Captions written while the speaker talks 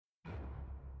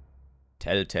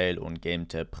Telltale und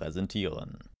GameTap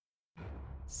präsentieren.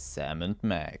 Sam &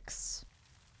 Max.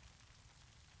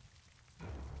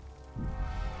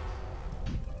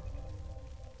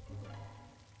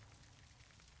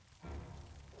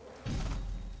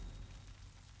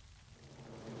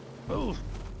 Move!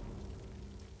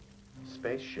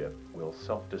 Spaceship will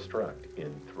self-destruct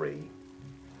in 3,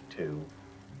 2,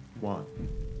 1.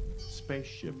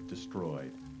 Spaceship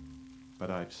destroyed. But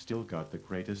I've still got the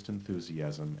greatest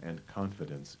enthusiasm and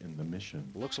confidence in the mission.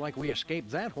 Looks like we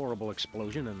escaped that horrible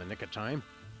explosion in the nick of time.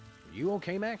 You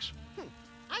okay, Max?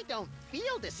 I don't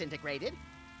feel disintegrated.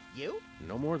 You?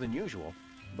 No more than usual,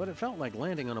 but it felt like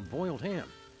landing on a boiled ham.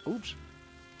 Oops.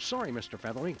 Sorry, Mr.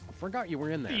 Feathery. Forgot you were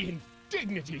in there. The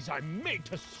indignities I'm made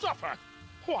to suffer!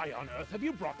 Why on earth have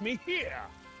you brought me here?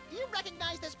 Do you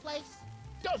recognize this place?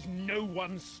 Does no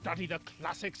one study the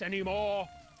classics anymore?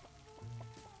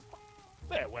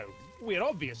 There, well, we're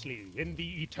obviously in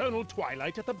the eternal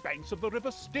twilight at the banks of the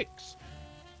River Styx.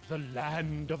 The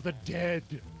land of the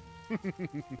dead.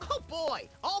 Oh boy,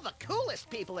 all the coolest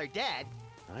people are dead.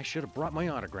 I should have brought my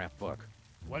autograph book.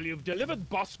 Well, you've delivered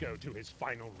Bosco to his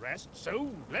final rest,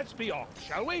 so let's be off,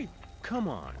 shall we? Come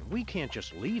on, we can't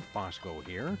just leave Bosco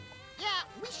here. Yeah,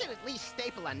 we should at least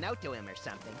staple a note to him or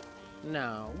something.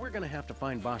 No, we're gonna have to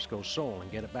find Bosco's soul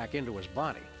and get it back into his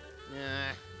body.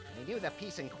 I knew the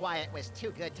peace and quiet was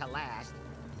too good to last.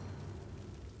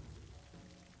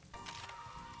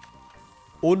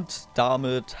 Und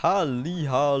damit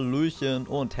Hallihallöchen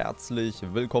und herzlich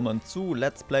willkommen zu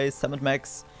Let's Play Sam &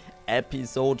 Max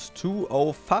Episode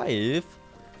 205.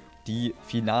 Die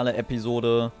finale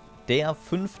Episode der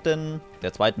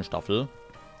zweiten Staffel.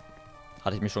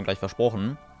 Hatte ich mich schon gleich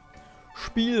versprochen.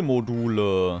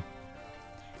 Spielmodule.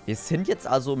 Wir sind jetzt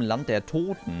also im Land der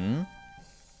Toten.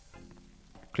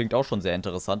 Klingt auch schon sehr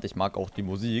interessant. Ich mag auch die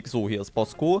Musik. So, hier ist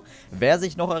Bosco. Wer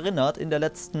sich noch erinnert, in der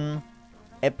letzten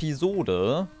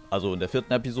Episode, also in der 4.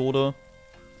 Episode,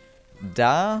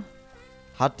 da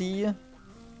hat die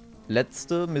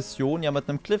letzte Mission ja mit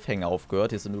einem Cliffhanger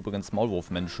aufgehört. Hier sind übrigens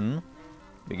Maulwurfmenschen.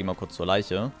 Wir gehen mal kurz zur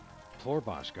Leiche. Poor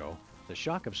Bosco. The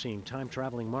shock of seeing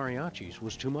time-traveling mariachis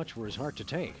was too much for his heart to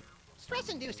take.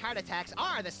 Stress-induced heart attacks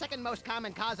are the second most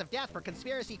common cause of death for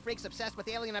conspiracy freaks obsessed with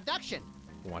alien abduction.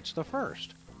 What's the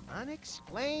first?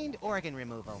 Unexplained organ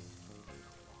removal.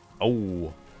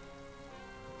 Oh.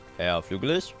 Ja,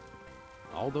 flügelig.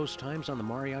 All those times on the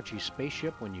mariachi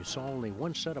spaceship when you saw only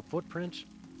one set of footprints?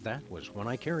 That was when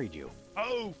I carried you.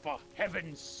 Oh, for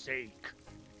heaven's sake!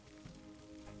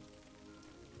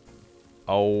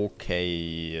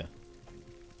 Okay.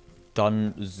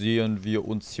 Dann sehen wir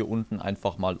uns hier unten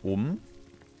einfach mal um.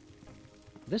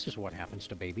 This is what happens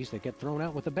to babies that get thrown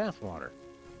out with the bathwater.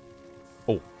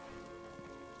 Oh.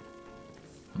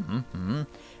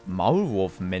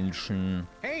 Maulwurfmenschen.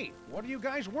 Hey, what are you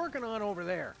guys working on over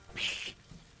there?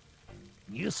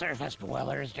 You surface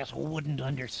dwellers just wouldn't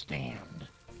understand.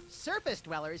 Surface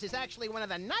dwellers is actually one of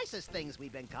the nicest things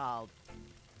we've been called.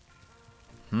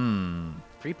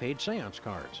 Prepaid seance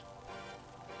cards.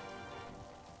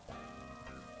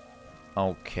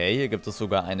 Okay, hier gibt es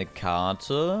sogar eine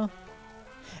Karte.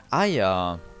 Ah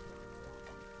ja.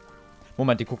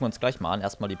 Moment, die gucken wir uns gleich mal an.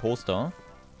 Erstmal die Poster.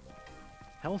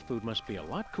 Health food must be a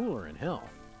lot cooler in hell.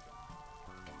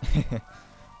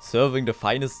 Serving the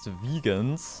finest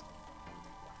vegans.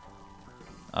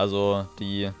 Also,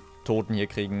 die Toten hier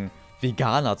kriegen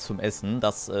Veganer zum Essen.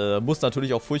 Das muss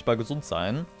natürlich auch furchtbar gesund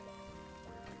sein.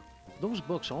 Those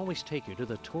books always take you to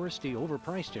the touristy,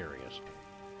 overpriced areas.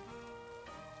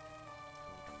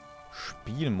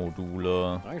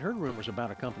 Spielmodule. I'd heard rumors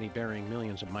about a company burying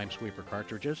millions of Minesweeper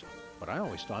cartridges, but I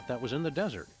always thought that was in the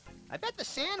desert. I bet the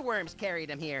sandworms carried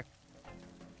him here.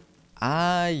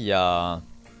 Ah ja.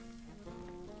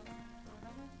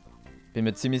 Bin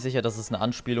mir ziemlich sicher, das ist eine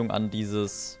Anspielung an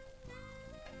dieses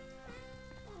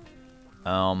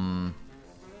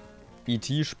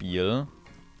E.T.-Spiel.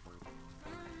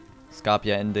 Es gab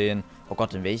ja in den... Oh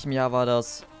Gott, in welchem Jahr war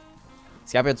das?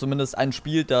 Es gab ja zumindest ein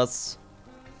Spiel, das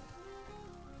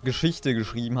Geschichte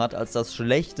geschrieben hat als das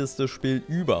schlechteste Spiel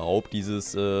überhaupt.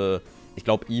 Dieses, ich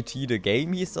glaube, E.T. The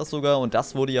Game hieß das sogar. Und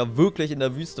das wurde ja wirklich in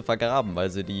der Wüste vergraben, weil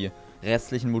sie die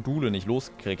restlichen Module nicht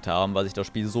losgekriegt haben, weil sich das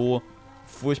Spiel so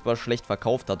furchtbar schlecht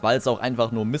verkauft hat, weil es auch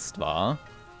einfach nur Mist war.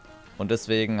 Und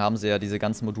deswegen haben sie ja diese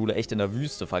ganzen Module echt in der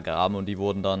Wüste vergraben und die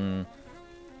wurden dann,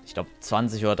 ich glaube,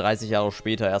 20 oder 30 Jahre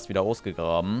später erst wieder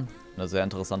ausgegraben. Eine sehr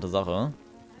interessante Sache.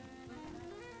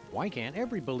 Why can't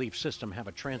every belief system have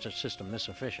a transit system this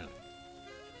efficient?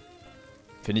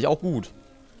 Finde ich auch gut.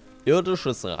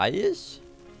 Irdisches Reich.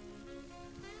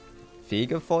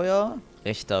 Fegefeuer.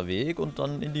 Rechter Weg und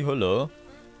dann in die Hölle.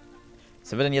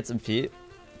 Sind wir denn jetzt im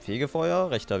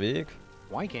Fegefeuer? Rechter Weg?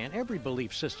 Why can't every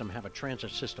belief system have a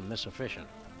transit system this efficient?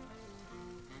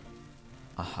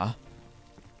 Aha.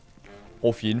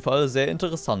 Auf jeden Fall sehr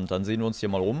interessant. Dann sehen wir uns hier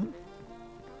mal um.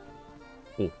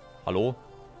 Oh, hallo?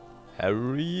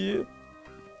 Harry?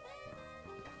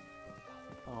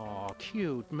 Oh,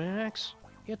 cute, Max.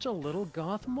 It's a little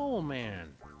goth mole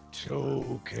man.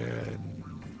 Token.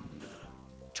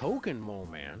 Token mole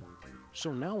man?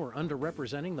 So now we're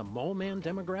underrepresenting the mole man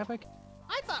demographic?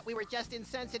 I thought we were just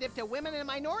insensitive to women and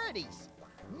minorities.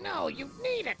 No, you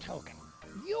need a token.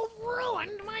 You've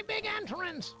ruined my big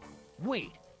entrance.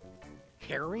 Wait,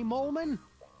 Harry Moleman?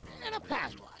 In a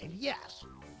past life, yes.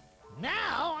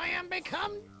 Now I am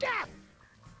become death.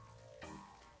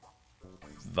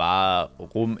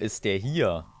 Warum ist der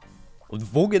hier?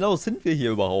 Und wo genau sind wir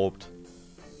hier überhaupt?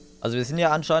 Also wir sind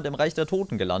ja anscheinend im Reich der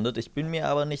Toten gelandet. Ich bin mir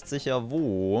aber nicht sicher,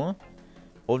 wo.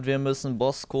 Und wir müssen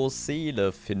Boscos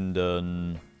Seele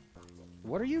finden.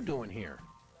 What are you doing here?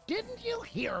 Didn't you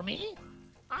hear me?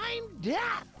 I'm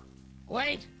death.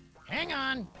 Wait, hang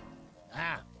on.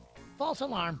 Ah, false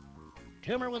alarm.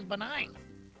 Tumor was benign.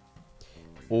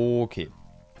 Okay.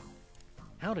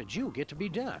 How did you get to be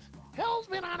death? Hell's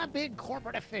been on a big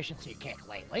corporate efficiency kick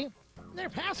lately. They're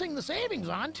passing the savings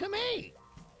on to me.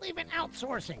 They've been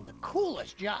outsourcing the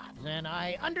coolest jobs, and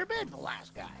I underbid the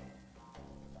last guy.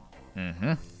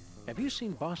 Mhm. Have you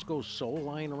seen Bosco's soul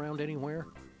lying around anywhere?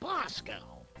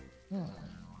 Bosco.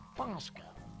 Bosco.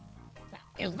 Now,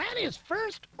 is that his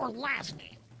first or last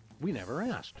name? We never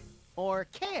asked. Or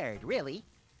cared, really.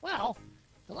 Well,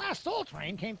 the last soul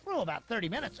train came through about 30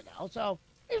 minutes ago, so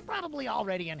he's probably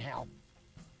already in hell.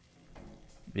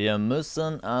 Wir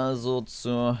müssen also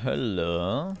zur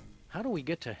Hölle. How do we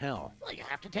get to hell? Well, you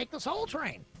have to take the soul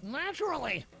train.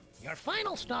 Naturally. Your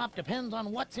final stop depends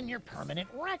on what's in your permanent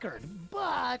record.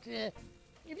 But if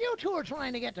you two are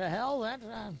trying to get to hell, that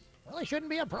really shouldn't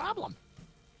be a problem.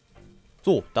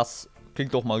 So, das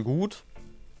klingt doch mal gut.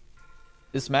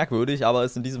 Ist merkwürdig, aber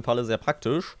ist in diesem Falle sehr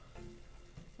praktisch.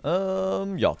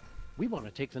 Ja. We want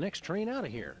to take the next train out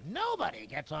of here. Nobody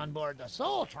gets on board the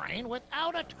soul train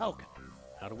without a token.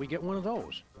 How do we get one of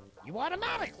those? You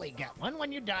automatically get one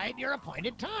when you die at your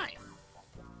appointed time.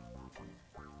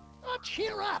 Oh,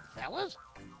 cheer up, fellas.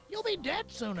 You'll be dead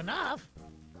soon enough.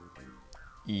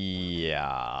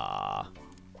 Ja.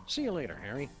 See you later,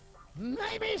 Harry.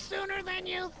 Maybe sooner than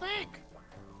you think.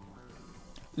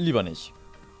 Lieber nicht.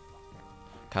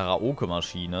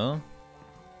 Karaoke-Maschine.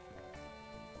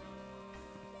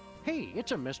 Hey,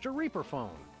 it's a Mr. Reaper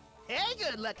phone. Hey,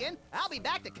 good looking. I'll be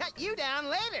back to cut you down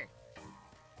later.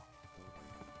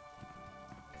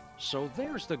 So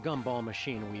there's the gumball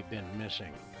machine we've been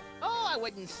missing. Oh, I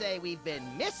wouldn't say we've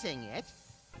been missing it.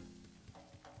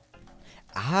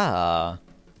 Ah.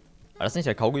 War das nicht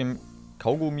der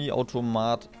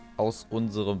Kaugummi-Automat aus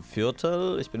unserem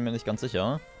Viertel? Ich bin mir nicht ganz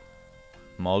sicher.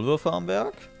 Maulwürfe am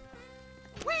Werk?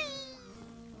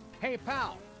 Hey,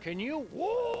 pal, can you...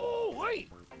 Whoa,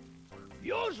 wait!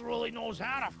 Yours really knows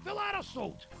how to fill out a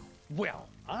suit. Well,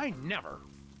 I never.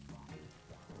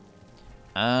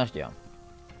 Ach ja.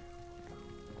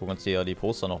 Gucken uns hier die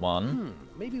Poster nochmal an.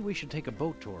 Maybe we should take a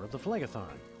boat tour of the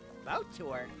Phlegathon. Boat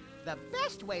tour? The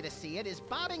best way to see it is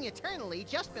bobbing eternally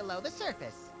just below the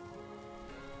surface.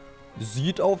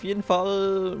 Sieht auf jeden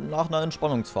Fall nach einer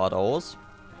Entspannungsfahrt aus.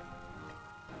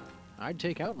 I'd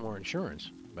take out more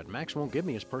insurance, but Max won't give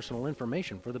me his personal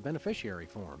information for the beneficiary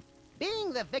form.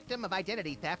 Being the victim of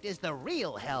identity theft is the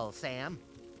real hell, Sam.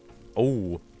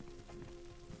 Oh.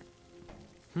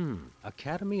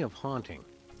 Academy of Haunting.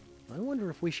 I wonder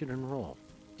if we should enroll.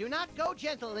 Do not go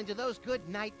gentle into those good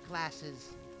night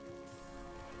classes.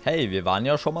 Hey, wir waren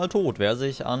ja schon mal tot. Wer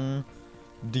sich an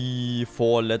die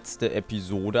vorletzte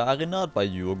Episode erinnert bei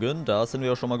Jürgen, da sind wir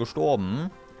ja schon mal gestorben.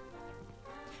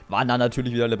 Waren dann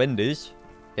natürlich wieder lebendig.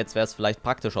 Jetzt wäre es vielleicht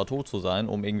praktischer, tot zu sein,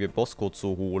 um irgendwie Bosco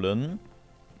zu holen.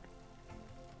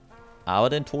 Aber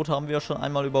den Tod haben wir schon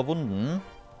einmal überwunden.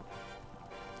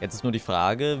 Jetzt ist nur die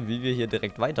Frage, wie wir hier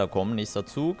direkt weiterkommen. Nächster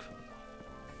Zug.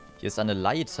 Hier ist eine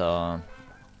Leiter.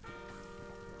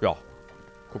 Ja.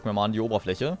 Gucken wir mal an die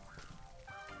Oberfläche.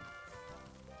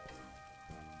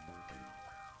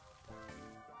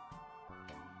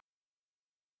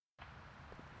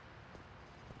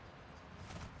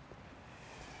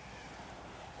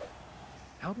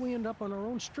 How'd we end up on our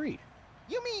own street?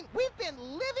 You mean we've been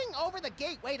living over the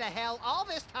gateway to hell all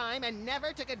this time and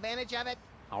never took advantage of it?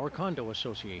 Our condo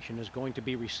association is going to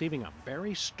be receiving a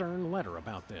very stern letter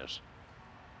about this.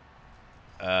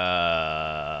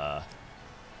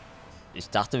 Ich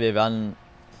dachte, wir wären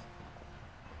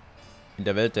in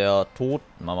der Welt der Toten,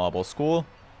 Mama Bosco.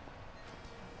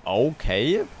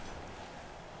 Okay.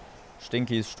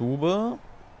 Stinkys Stube.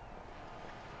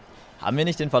 Haben wir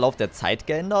nicht den Verlauf der Zeit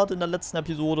geändert in der letzten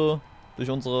Episode? Durch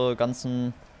unsere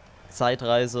ganzen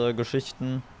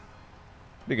Zeitreise-Geschichten.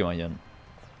 Wir gehen mal hier hin.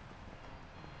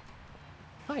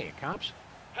 Hiya, cops.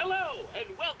 Hello,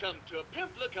 and welcome to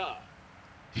Pimp the Car.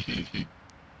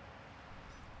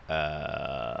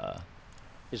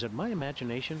 Is it my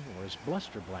imagination, or is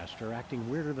Bluster Blaster acting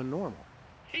weirder than normal?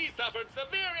 He suffered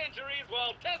severe injuries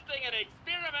while testing an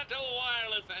experimental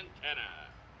wireless antenna.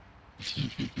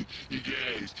 You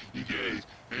guys,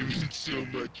 I'm in so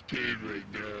much pain right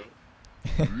now.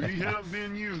 We have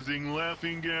been using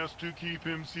laughing gas to keep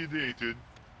him sedated.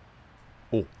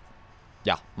 Oh.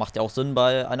 Ja, macht ja auch Sinn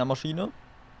bei einer Maschine.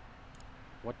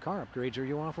 What car upgrades are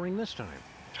you offering this time?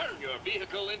 Turn your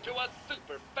vehicle into a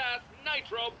super fast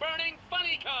nitro-burning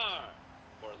funny car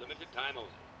for a limited time only.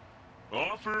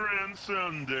 Offer end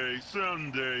Sunday.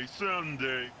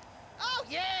 Oh,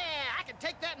 yeah! I can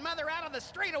take that mother out of the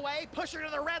straightaway, push her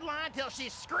to the red line till she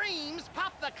screams,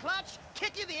 pop the clutch,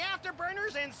 kick you the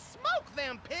afterburners, and smoke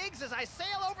them pigs as I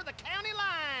sail over the county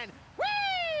line!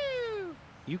 Woo!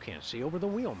 You can't see over the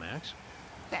wheel, Max.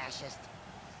 Fascist.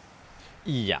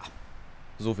 Ja.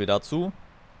 So viel dazu.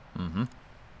 Mhm.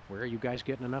 Where are you guys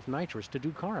getting enough nitrous to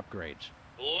do car upgrades?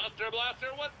 Bluster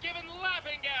Blaster was given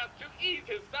laughing gas to ease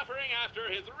his suffering after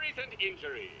his recent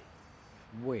injury.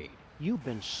 Wait, you've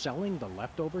been selling the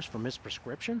leftovers from his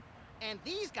prescription? And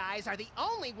these guys are the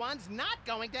only ones not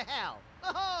going to hell.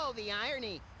 Oh, the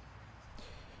irony.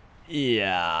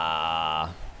 Ja.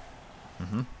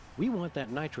 Mhm. We want that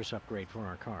nitrous upgrade for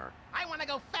our car. I want to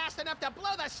go fast enough to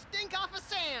blow the stink off of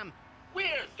Sam.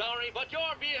 We're sorry, but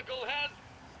your vehicle has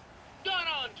gone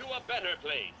on to a better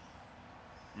place.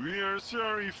 We are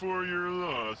sorry for your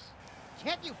loss.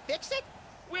 Can't you fix it?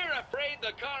 We're afraid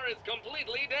the car is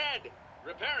completely dead.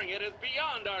 Repairing it is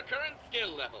beyond our current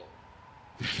skill level.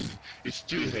 It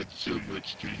still had so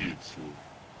much to live for.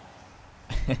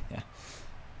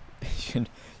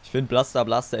 Ich find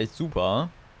Blaster echt super.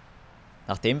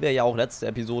 Nachdem wir ja auch letzte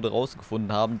Episode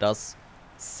rausgefunden haben, dass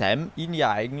Sam ihn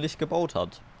ja eigentlich gebaut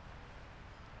hat.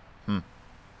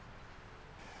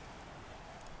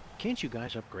 Can't you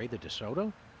guys upgrade the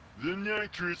DeSoto? The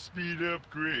nitrous speed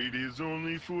upgrade is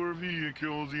only for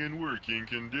vehicles in working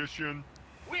condition.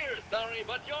 We're sorry,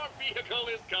 but your vehicle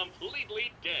is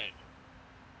completely dead.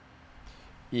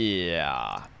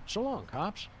 Ja. So long,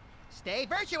 cops. Stay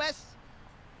virtuous.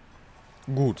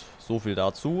 Gut, so viel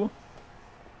dazu.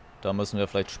 Da müssen wir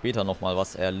vielleicht später nochmal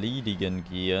was erledigen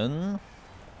gehen.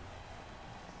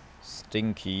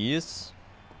 Stinkies.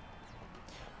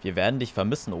 Wir werden dich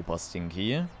vermissen, Opa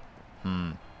Stinky.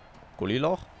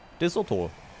 Gulliloch?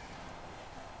 DeSoto.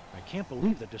 I can't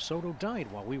believe that DeSoto died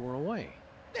while we were away.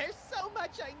 There's so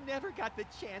much I never got the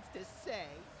chance to say.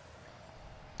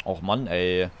 Och Mann,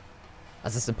 ey.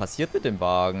 Was ist denn passiert mit dem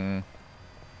Wagen?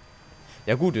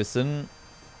 Ja gut, wir sind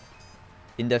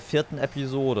in der 4.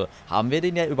 Episode. Haben wir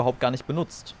den ja überhaupt gar nicht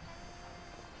benutzt.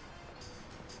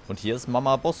 Und hier ist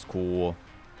Mama Bosco.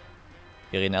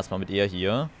 Wir reden erstmal mit ihr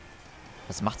hier.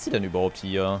 Was macht sie denn überhaupt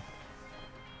hier?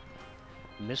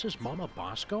 Mrs. Mama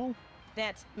Bosco?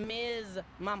 That's Ms.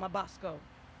 Mama Bosco.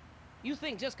 You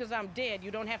think just because I'm dead,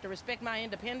 you don't have to respect my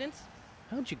independence?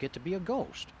 How'd you get to be a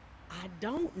ghost? I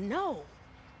don't know.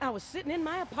 I was sitting in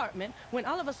my apartment when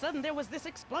all of a sudden there was this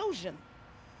explosion.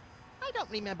 I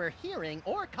don't remember hearing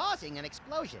or causing an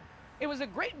explosion. It was a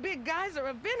great big geyser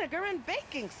of vinegar and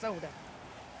baking soda.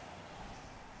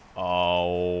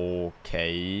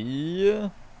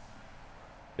 Okay.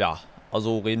 Ja,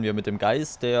 also reden wir mit dem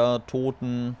Geist der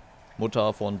toten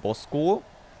Mutter von Bosco.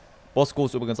 Bosco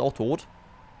ist übrigens auch tot.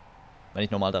 Wenn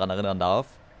ich nochmal daran erinnern darf.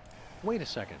 Wait a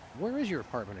second. Where is your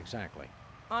apartment exactly?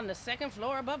 On the 2nd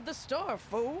floor above the store,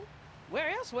 fool. Where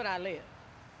else would I live?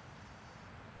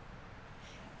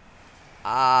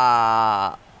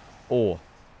 Ah. Oh.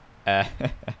 How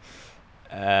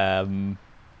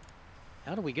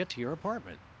do we get to your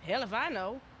apartment? Hell if I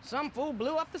know. Some fool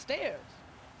blew up the stairs.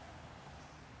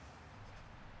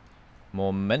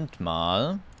 Moment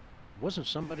mal. Wasn't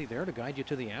somebody there to guide you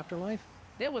to the afterlife?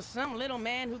 There was some little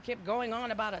man who kept going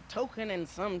on about a token and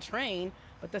some train,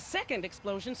 but the second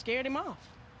explosion scared him off.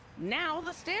 Now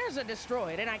the stairs are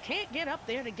destroyed and I can't get up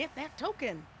there to get that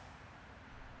token.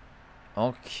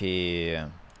 Okay.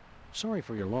 Sorry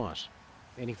for your loss.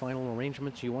 Any final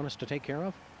arrangements you want us to take care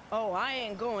of? Oh, I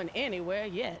ain't going anywhere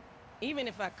yet. Even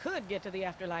if I could get to the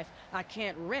afterlife, I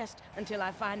can't rest until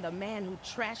I find the man who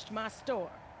trashed my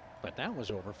store. But that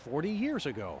was over 40 years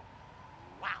ago.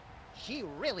 Wow, she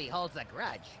really holds a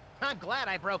grudge. I'm glad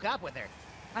I broke up with her.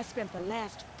 I spent the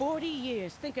last 40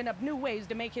 years thinking up new ways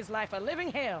to make his life a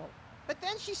living hell. But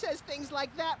then she says things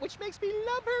like that, which makes me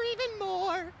love her even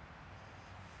more.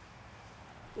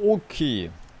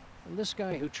 Okay. And this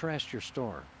guy who trashed your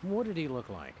store, what did he look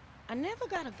like? I never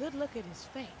got a good look at his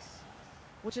face,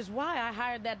 which is why I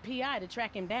hired that PI to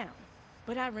track him down.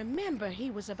 But I remember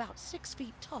he was about 6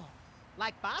 feet tall.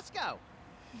 Like Bosco.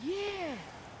 Yeah,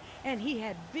 and he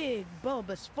had big,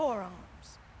 bulbous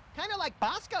forearms. Kind of like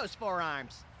Bosco's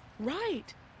forearms.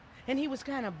 Right. And he was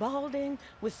kind of balding,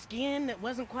 with skin that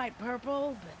wasn't quite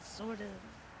purple, but sort of...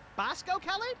 Bosco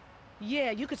colored?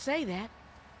 Yeah, you could say that.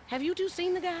 Have you two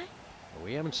seen the guy?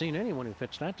 We haven't seen anyone who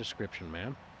fits that description,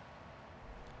 man.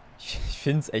 Ich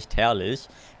find's echt herrlich.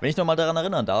 Wenn ich nochmal daran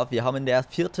erinnern darf, wir haben in der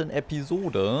 4.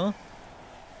 Episode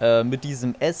mit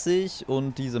diesem Essig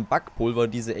und diesem Backpulver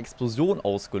diese Explosion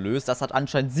ausgelöst. Das hat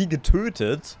anscheinend sie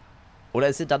getötet. Oder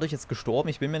ist sie dadurch jetzt gestorben?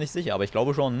 Ich bin mir nicht sicher, aber ich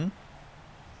glaube schon.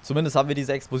 Zumindest haben wir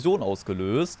diese Explosion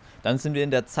ausgelöst. Dann sind wir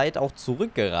in der Zeit auch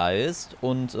zurückgereist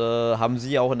und haben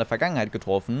sie ja auch in der Vergangenheit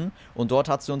getroffen. Und dort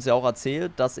hat sie uns ja auch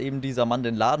erzählt, dass eben dieser Mann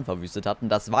den Laden verwüstet hat. Und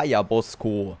das war ja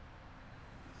Bosco.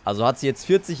 Also hat sie jetzt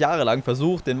 40 Jahre lang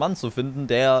versucht, den Mann zu finden,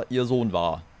 der ihr Sohn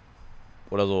war.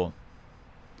 Oder so.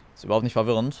 Ist überhaupt nicht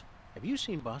verwirrend. Have you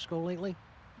seen Bosco lately?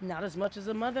 Not as much as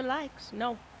a mother likes,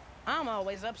 no. I'm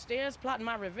always upstairs plotting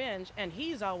my revenge, and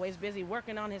he's always busy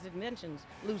working on his inventions,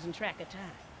 losing track of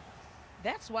time.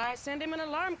 That's why I send him an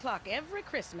alarm clock every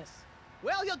Christmas.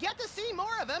 Well, you'll get to see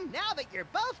more of him now that you're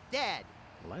both dead.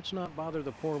 Let's not bother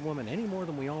the poor woman any more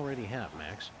than we already have,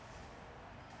 Max.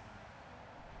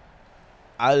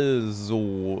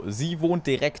 Also, sie wohnt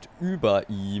direkt über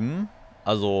ihm,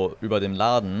 also über dem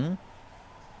Laden,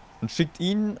 und schickt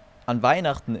ihn an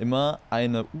Weihnachten immer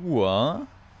eine Uhr,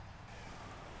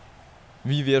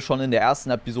 wie wir schon in der ersten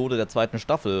Episode der 2.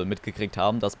 Staffel mitgekriegt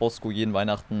haben, dass Bosco jeden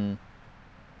Weihnachten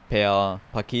per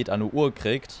Paket eine Uhr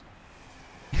kriegt.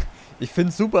 Ich finde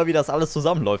es super, wie das alles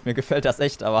zusammenläuft. Mir gefällt das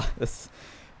echt, aber es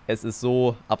ist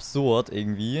so absurd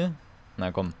irgendwie.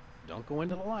 Na komm. Don't go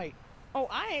into the light. Oh,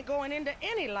 I ain't going into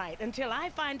any light until I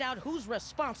find out who's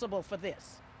responsible for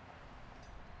this.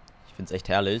 Ich finde es echt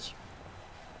herrlich.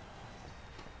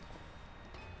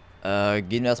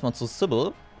 Gehen wir erstmal zu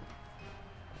Sybil.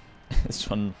 Ist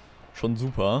schon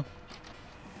super.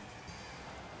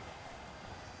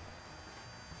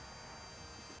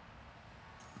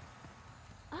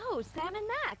 Oh, Sam and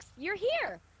Max, you're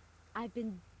here. I've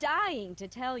been dying to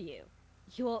tell you.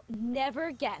 You'll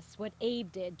never guess what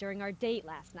Abe did during our date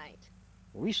last night.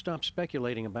 We stopped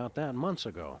speculating about that months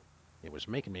ago. It was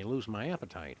making me lose my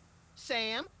appetite.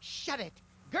 Sam, shut it.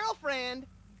 Girlfriend,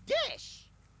 dish.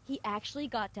 He actually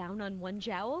got down on one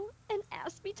jowl and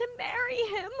asked me to marry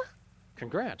him.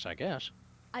 Congrats, I guess.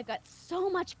 I've got so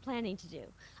much planning to do.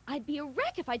 I'd be a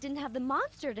wreck if I didn't have the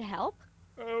monster to help.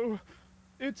 Oh,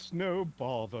 it's no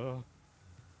bother.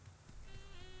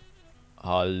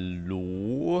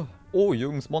 Hallo? Oh,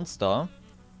 Jürgens Monster.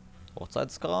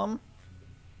 Hochzeitskram.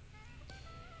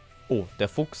 Oh, der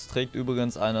Fuchs trägt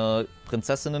übrigens eine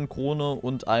Prinzessinnenkrone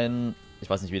und ein... Ich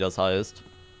weiß nicht, wie das heißt.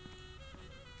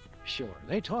 Sure,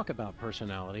 they talk about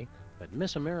personality, but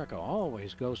Miss America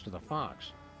always goes to the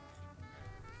fox.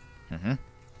 Mhm.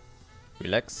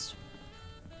 Relax.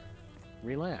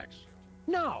 Relax.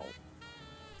 No!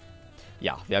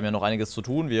 Ja, wir haben ja noch einiges zu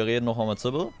tun. Wir reden noch mal mit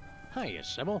Sybil. Hiya,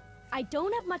 Sybil. I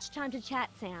don't have much time to chat,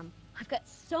 Sam. I've got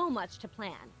so much to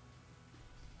plan.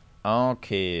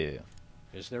 Okay.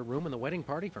 Is there room in the wedding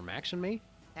party for Max and me?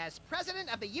 As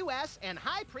President of the U.S. and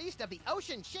High Priest of the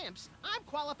Ocean Chimps, I'm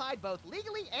qualified both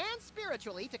legally and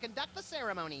spiritually to conduct the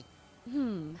ceremony.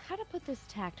 How to put this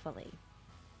tactfully?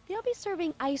 They'll be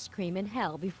serving ice cream in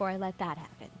hell before I let that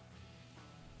happen.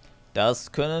 Das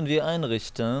können wir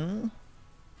einrichten.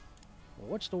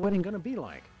 What's the wedding gonna be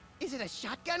like? Is it a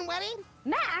shotgun wedding?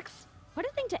 Max! What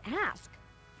a thing to ask.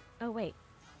 Oh, wait.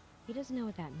 He doesn't know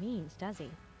what that means, does he?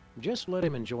 Just let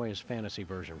him enjoy his fantasy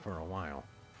version for a while.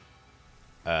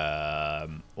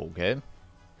 Okay.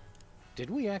 Did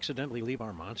we accidentally leave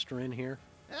our monster in here?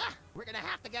 Ugh, we're gonna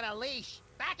have to get a leash.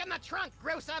 Back in the trunk,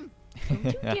 gruesome. Don't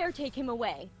you dare take him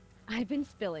away. I've been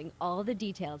spilling all the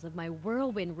details of my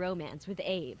whirlwind romance with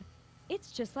Abe.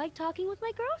 It's just like talking with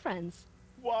my girlfriends.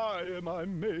 Why am I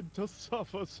made to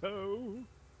suffer so?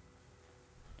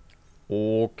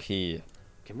 Okay.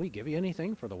 Can we give you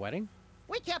anything for the wedding?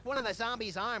 We kept one of the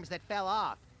zombies' arms that fell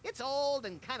off. It's old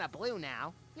and kind of blue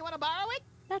now. You want to borrow it?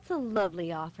 That's a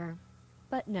lovely offer.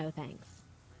 But no thanks.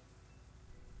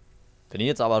 Finde ich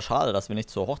jetzt aber schade, dass wir nicht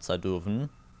zur Hochzeit dürfen.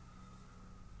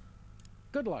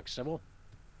 Good luck, Sybil.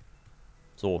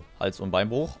 So, Hals- und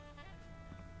Beinbruch.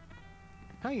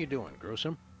 How you doing,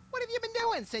 Gruesome? What have you been doing?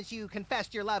 doing since you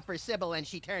confessed your love for Sybil and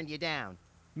she turned you down?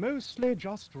 Mostly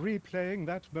just replaying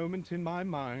that moment in my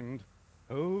mind.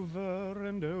 Over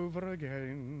and over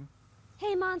again.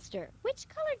 Hey, Monster, which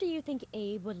color do you think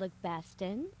Abe would look best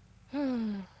in?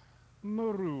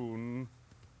 Maroon.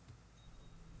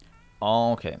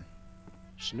 Okay.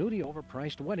 Snooty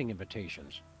overpriced wedding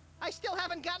invitations. I still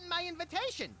haven't gotten my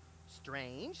invitation.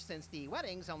 Strange, since the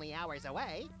wedding's only hours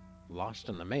away. Lost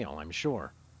in the mail, I'm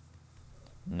sure.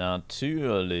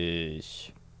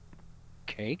 Natürlich.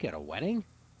 Cake at a wedding?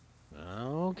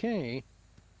 Okay.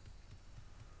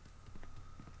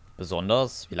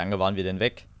 Besonders, wie lange waren wir denn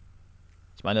weg?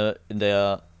 Ich meine, in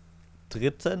der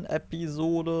dritten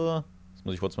Episode, das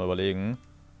muss ich kurz mal überlegen.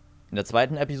 In der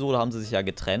zweiten Episode haben sie sich ja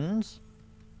getrennt.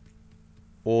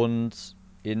 Und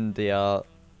in der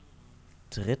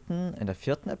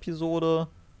vierten Episode,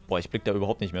 boah, ich blick da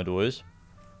überhaupt nicht mehr durch.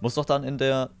 Muss doch dann in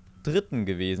der dritten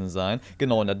gewesen sein.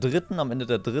 Genau, in der dritten, am Ende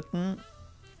der dritten,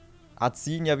 hat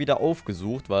sie ihn ja wieder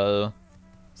aufgesucht, weil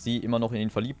sie immer noch in ihn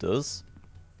verliebt ist.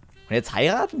 Und jetzt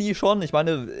heiraten die schon? Ich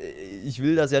meine, ich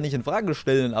will das ja nicht in Frage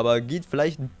stellen, aber geht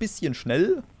vielleicht ein bisschen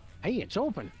schnell? Hey, it's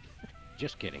open.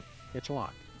 Just kidding. It's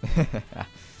locked.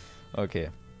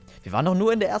 Okay. Wir waren doch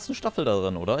nur in der ersten Staffel da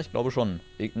drin, oder? Ich glaube schon.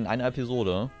 In einer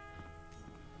Episode.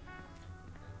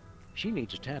 She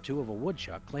needs a tattoo of a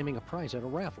woodchuck claiming a prize at a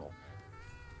raffle.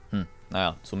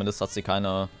 Naja, zumindest hat sie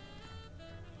keine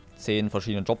 10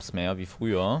 verschiedene Jobs mehr wie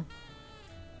früher.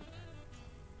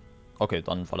 Okay,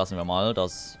 dann verlassen wir mal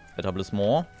das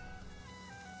Etablissement.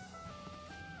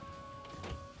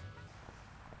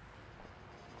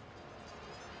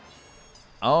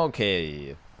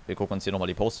 Okay. Wir gucken uns hier nochmal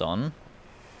die Poster an.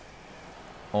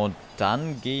 Und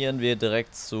dann gehen wir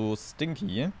direkt zu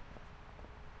Stinky.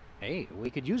 Hey, we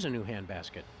could use a new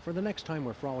handbasket for the next time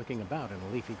we're frolicking about in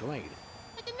a leafy glade.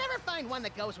 I can never find one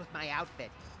that goes with my outfit.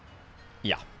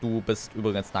 Ja, du bist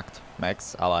übrigens nackt,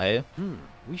 Max, aber hey.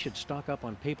 We should stock up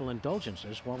on papal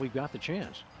indulgences while we've got the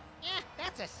chance.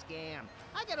 That's a scam.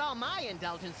 I get all my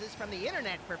indulgences from the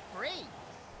internet for free.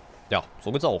 Ja,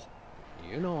 so geht's auch.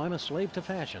 You know I'm a slave to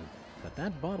fashion, but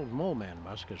that bottled mole man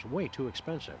musk is way too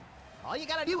expensive. All you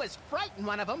gotta do is frighten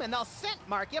one of them and they'll scent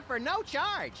mark you for no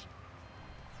charge.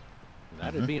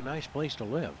 That'd be a nice place to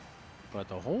live. But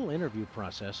the whole interview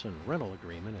process and rental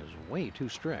agreement is way too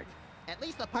strict. At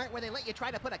least the part where they let you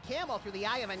try to put a camel through the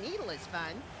eye of a needle is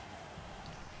fun.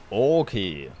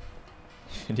 Okay.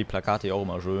 Ich finde die Plakate hier auch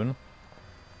immer schön.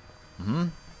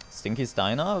 Stinky's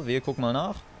Diner. Wir gucken mal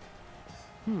nach.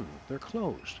 They're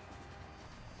closed.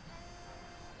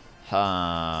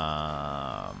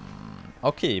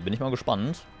 Okay, bin ich mal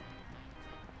gespannt.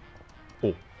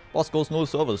 Oh, Bosco's No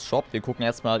Service Shop. Wir gucken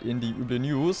erstmal in die üble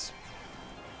News.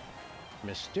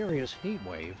 Mysterious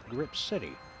heatwave grips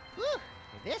city. Whew,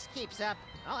 if this keeps up,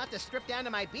 I'll have to strip down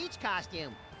to my beach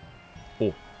costume.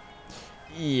 Oh.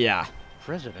 Ja.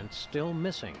 President still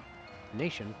missing.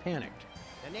 Nation panicked.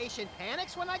 The nation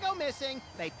panics when I go missing.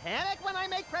 They panic when I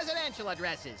make presidential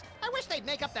addresses. I wish they'd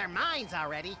make up their minds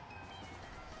already.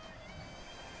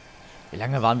 Wie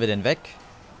lange waren wir denn weg?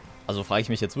 Also frage ich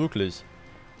mich jetzt wirklich.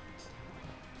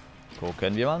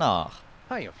 Gucken wir mal nach.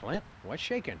 Hiya, Flint. What's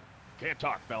shaking? Can't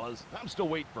talk, fellas. I'm still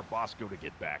waiting for Bosco to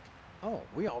get back. Oh,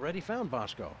 we already found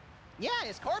Bosco. Yeah,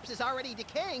 his corpse is already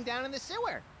decaying down in the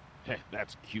sewer. Heh,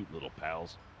 that's cute, little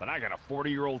pals. But I got a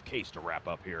 40-year-old case to wrap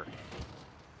up here.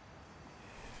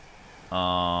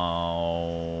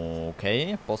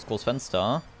 Okay, Boscos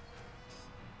Fenster.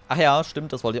 Ach ja,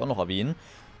 stimmt, das wollte ich auch noch erwähnen.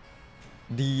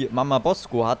 Die Mama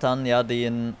Bosco hat dann ja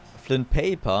den Flint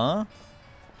Paper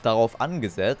darauf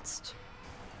angesetzt,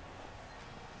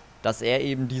 dass er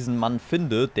eben diesen Mann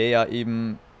findet, der ja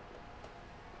eben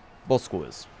Bosco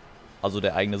ist. Also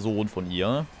der eigene Sohn von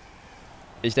ihr.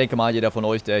 Ich denke mal, jeder von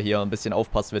euch, der hier ein bisschen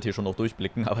aufpasst, wird hier schon noch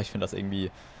durchblicken, aber ich finde das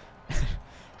irgendwie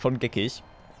schon geckig.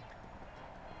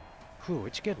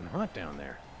 It's getting hot down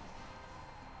there.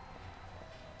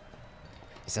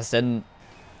 Ist das denn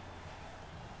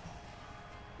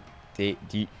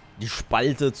die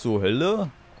Spalte zur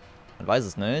Hölle? Man weiß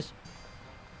es nicht.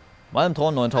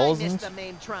 Malmtron 9000.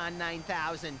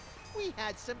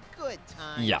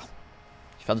 Ja.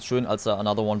 Ich fand es schön, als er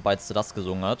Another One Bites the Dust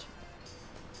gesungen hat.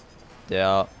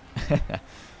 Der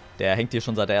hängt hier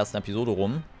schon seit der ersten Episode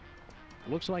rum.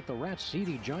 Looks like the rat's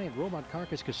seedy giant robot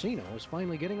carcass casino is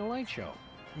finally getting a light show.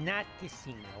 Not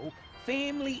casino.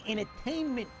 Family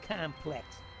entertainment complex.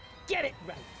 Get it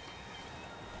right.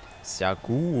 Ist ja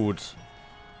gut.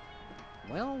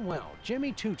 Well, well,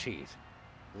 Jimmy Two-Teeth.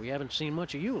 We haven't seen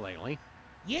much of you lately.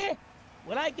 Yeah?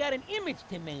 Well, I got an image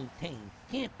to maintain.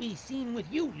 Can't be seen with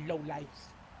you, lowlifes.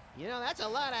 You know, that's a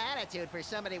lot of attitude for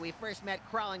somebody we first met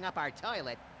crawling up our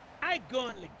toilet. I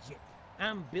gone legit.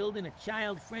 I'm building a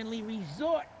child-friendly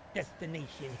resort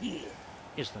destination here.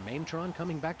 Is the Maintron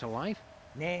coming back to life?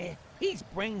 Nah, he's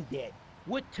brain dead.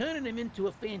 We're turning him into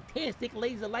a fantastic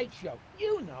laser light show.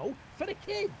 You know, for the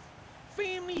kids.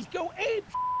 Families go ape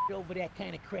over that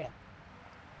kind of crap.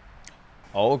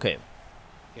 Okay.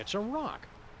 It's a rock.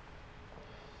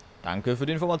 Danke für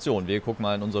die Information. Wir gucken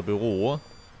mal in unser Büro.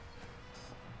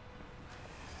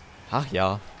 Ach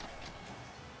ja.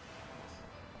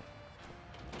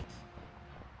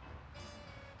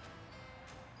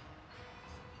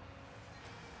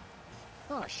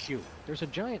 Oh, shoot. There's a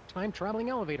giant time-traveling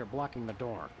elevator blocking the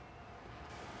door.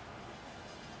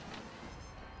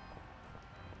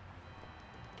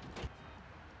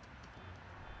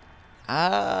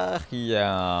 Ach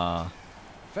ja.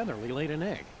 Featherly laid an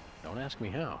egg. Don't ask me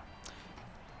how.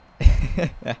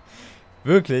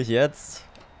 Wirklich jetzt?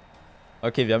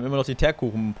 Okay, wir haben immer noch die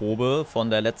Teerkuchenprobe von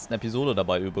der letzten Episode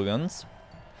dabei übrigens.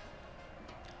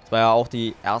 Das war ja auch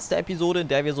die erste Episode, in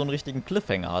der wir so einen richtigen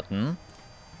Cliffhanger hatten.